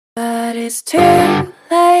But it's too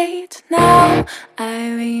late now. I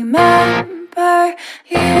remember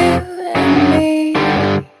you and me,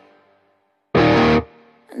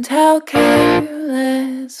 and how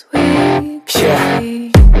careless we could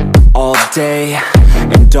be. All day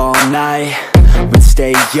and all night, we'd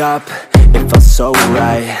stay up, it felt so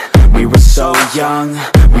right. We were so young,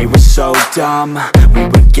 we were so dumb. We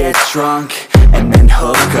would get drunk and then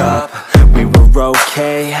hook up. We were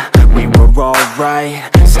okay, we were alright,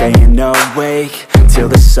 staying awake till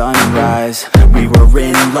the sunrise. We were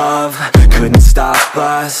in love, couldn't stop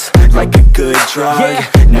us, like a good drug,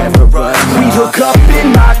 never enough. We'd hook up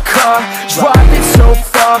in my car, driving so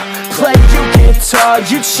far, play your guitar,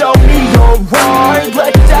 you'd show me your art,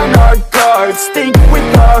 let down our guards, think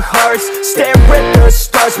with our hearts, stare at the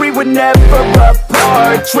stars. We were never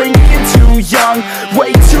apart, drinking too young,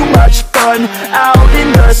 way too much fun, out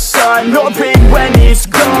in the sun, hoping when it's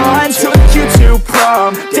gone. Took you to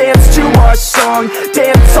prom, dance to our song,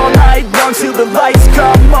 dance all night long till the lights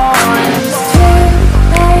come on.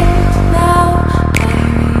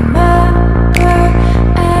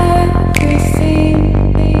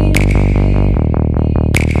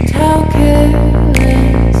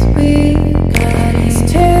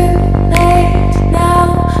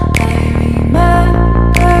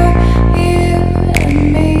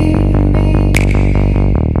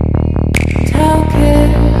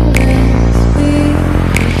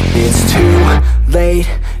 Late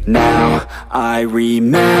now, I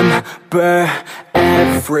remember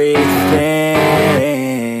everything,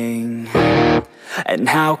 and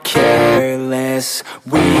how careless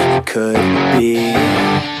we could be,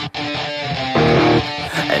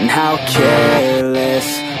 and how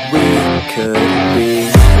careless we could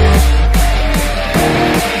be,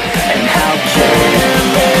 and how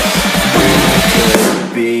careless we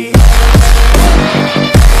could be.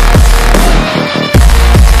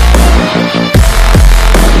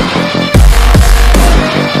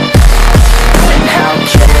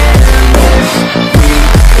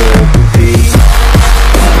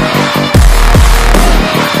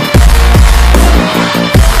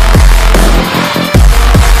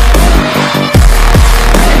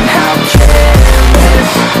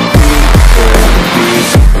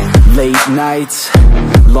 Late nights,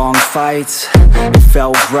 long fights, it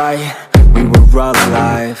felt right, we were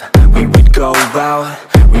alive. We would go out,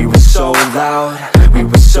 we were so loud, we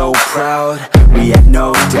were so proud, we had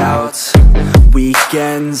no doubts.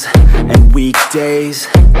 Weekends and weekdays,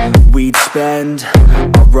 we'd spend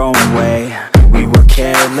our own way. We were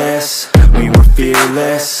careless, we were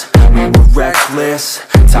fearless, we were reckless,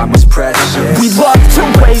 time was precious. We loved to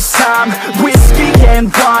waste time, whiskey and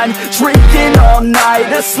wine, drinking all night,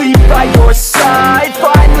 asleep by your side.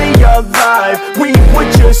 Finally alive, we would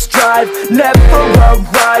just drive, never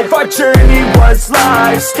arrive. Our journey was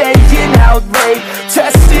live, staying out late,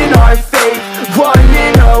 testing our fate,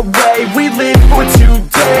 running away. We live for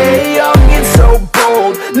today, young and so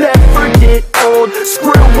bold, never get old.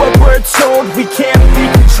 Screw what we're told, we can't be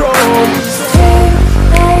controlled.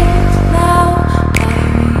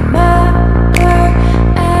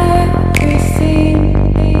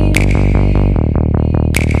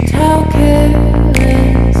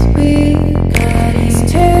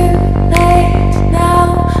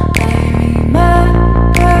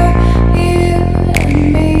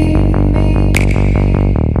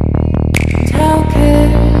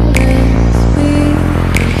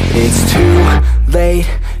 Late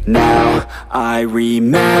now, I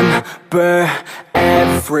remember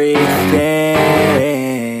everything,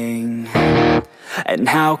 and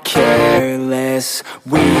how careless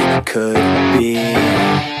we could be,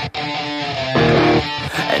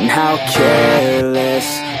 and how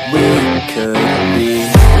careless we could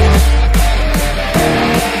be.